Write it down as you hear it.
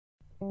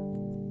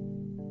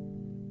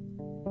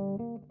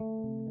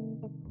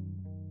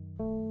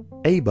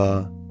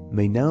Eibar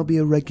may now be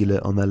a regular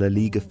on the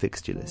LaLiga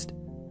fixture list,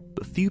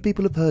 but few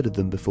people have heard of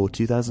them before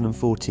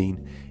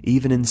 2014,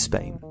 even in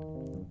Spain.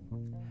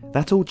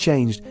 That all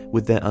changed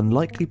with their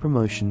unlikely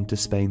promotion to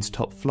Spain's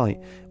top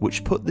flight,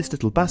 which put this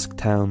little Basque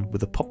town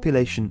with a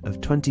population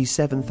of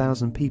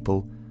 27,000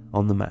 people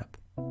on the map.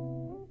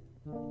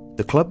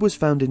 The club was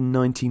founded in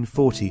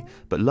 1940,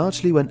 but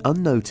largely went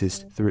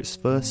unnoticed through its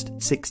first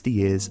 60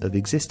 years of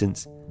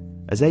existence,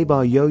 as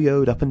Eibar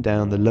yo-yoed up and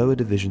down the lower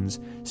divisions,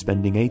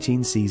 spending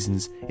 18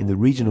 seasons in the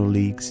regional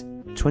leagues,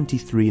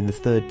 23 in the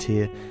third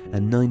tier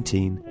and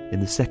 19 in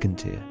the second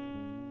tier.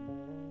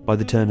 By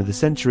the turn of the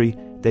century,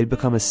 they'd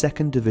become a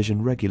second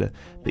division regular,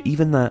 but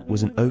even that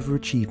was an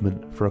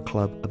overachievement for a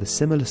club of a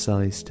similar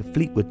size to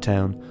Fleetwood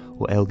Town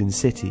or Elgin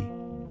City.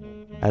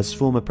 As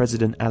former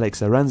president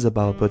Alex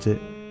Aranzabal put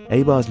it,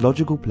 Eibar's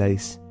logical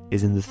place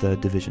is in the third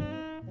division.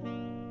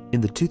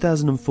 In the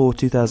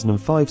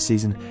 2004-2005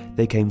 season,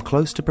 they came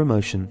close to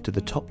promotion to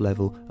the top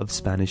level of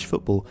Spanish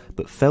football,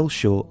 but fell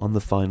short on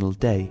the final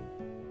day.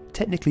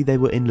 Technically they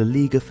were in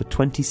LaLiga for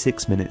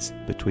 26 minutes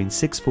between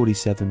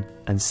 6:47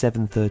 and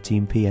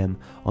 7:13 PM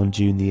on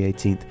June the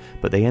 18th,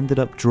 but they ended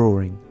up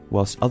drawing,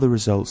 whilst other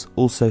results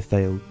also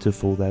failed to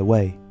fall their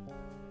way.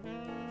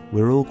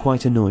 "We're all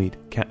quite annoyed,"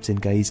 Captain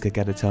Gaizka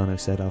Gaetano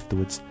said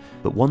afterwards,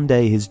 but one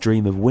day his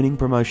dream of winning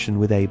promotion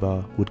with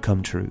Eibar would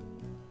come true.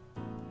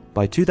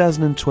 By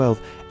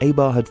 2012,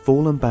 Eibar had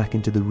fallen back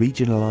into the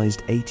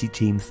regionalised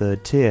 80-team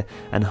third tier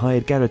and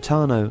hired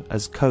Gaetano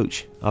as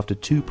coach after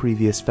 2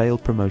 previous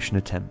failed promotion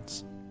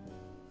attempts.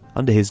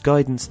 Under his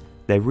guidance,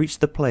 they reached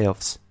the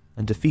playoffs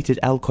and defeated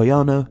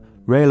Alcoyano,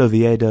 Real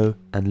Oviedo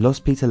and Los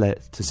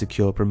Pitalet to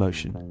secure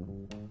promotion.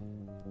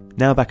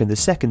 Now back in the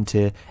second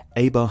tier,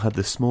 Eibar had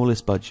the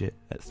smallest budget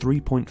at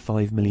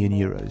 €3.5 million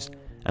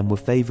and were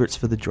favourites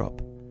for the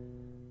drop.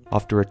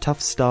 After a tough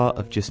start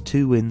of just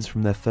 2 wins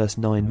from their first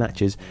 9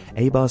 matches,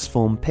 Eibar's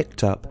form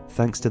picked up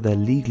thanks to their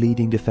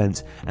league-leading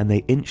defence and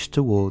they inched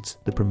towards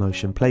the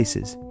promotion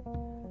places.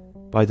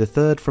 By the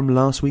third from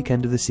last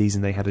weekend of the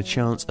season, they had a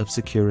chance of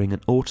securing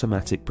an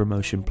automatic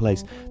promotion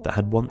place that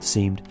had once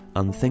seemed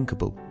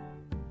unthinkable.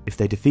 If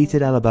they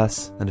defeated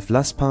Alabas and if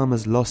Las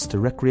Palmas lost to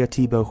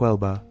Recreativo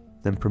Huelva,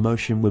 then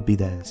promotion would be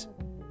theirs.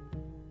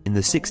 In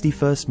the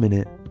 61st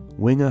minute,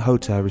 winger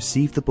Jota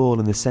received the ball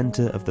in the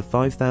centre of the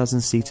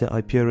 5,000-seater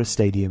Ipura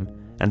Stadium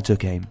and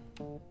took aim.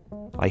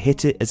 "I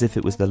hit it as if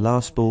it was the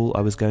last ball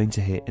I was going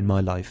to hit in my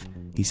life,"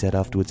 he said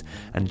afterwards,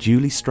 and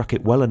duly struck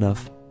it well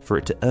enough for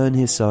it to earn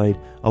his side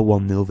a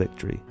 1-0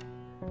 victory.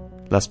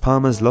 Las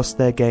Palmas lost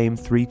their game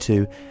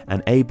 3-2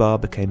 and Eibar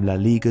became La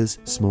Liga's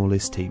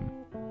smallest team.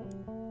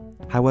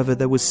 However,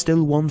 there was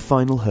still one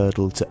final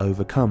hurdle to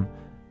overcome.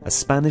 As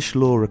Spanish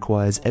law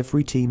requires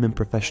every team in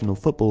professional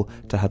football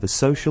to have a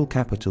social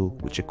capital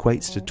which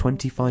equates to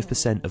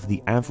 25% of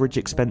the average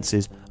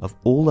expenses of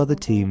all other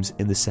teams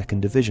in the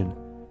second division,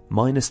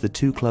 minus the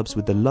 2 clubs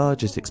with the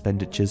largest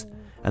expenditures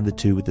and the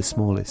 2 with the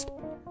smallest.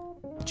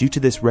 Due to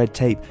this red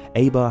tape,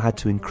 Eibar had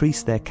to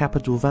increase their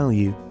capital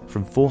value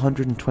from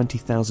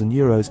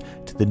 €420,000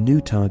 to the new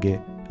target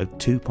of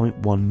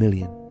 €2.1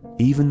 million,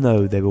 even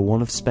though they were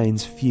one of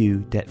Spain's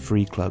few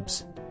debt-free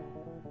clubs.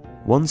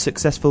 One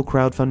successful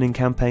crowdfunding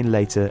campaign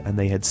later and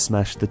they had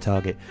smashed the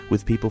target,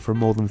 with people from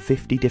more than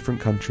 50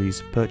 different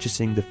countries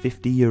purchasing the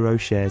 €50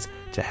 shares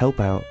to help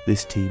out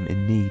this team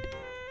in need.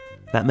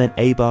 That meant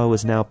Eibar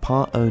was now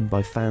part owned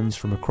by fans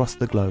from across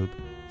the globe,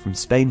 from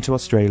Spain to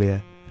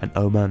Australia and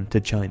Oman to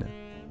China.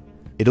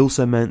 It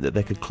also meant that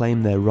they could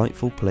claim their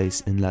rightful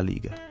place in La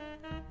Liga.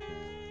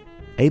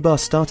 Eibar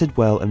started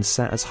well and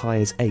sat as high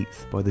as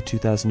 8th by the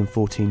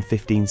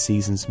 2014-15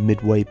 season's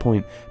midway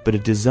point, but a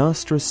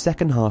disastrous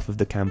second half of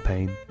the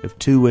campaign of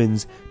 2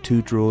 wins,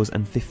 2 draws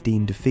and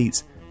 15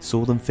 defeats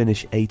saw them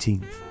finish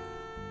 18th.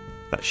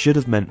 That should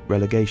have meant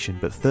relegation,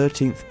 but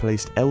 13th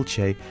placed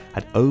Elche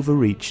had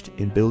overreached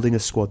in building a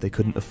squad they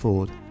couldn't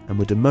afford and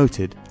were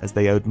demoted as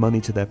they owed money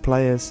to their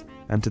players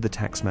and to the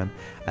taxman,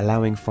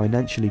 allowing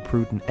financially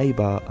prudent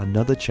Eibar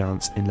another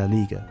chance in La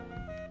Liga.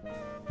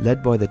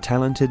 Led by the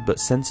talented but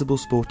sensible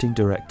sporting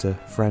director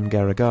Fran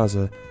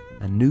Garagaza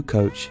and new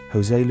coach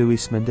José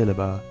Luis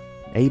Mendilibar,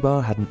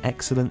 Eibar had an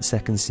excellent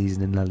second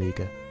season in La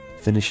Liga,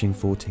 finishing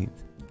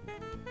 14th.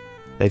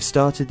 They've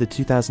started the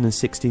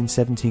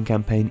 2016-17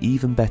 campaign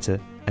even better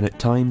and at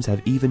times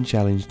have even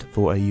challenged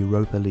for a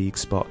Europa League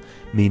spot,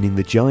 meaning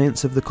the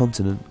giants of the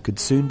continent could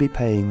soon be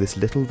paying this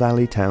little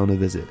valley town a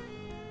visit.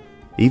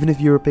 Even if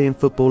European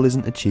football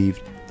isn't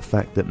achieved, the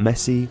fact that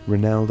Messi,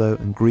 Ronaldo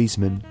and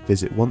Griezmann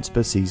visit once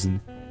per season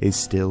is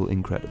still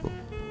incredible.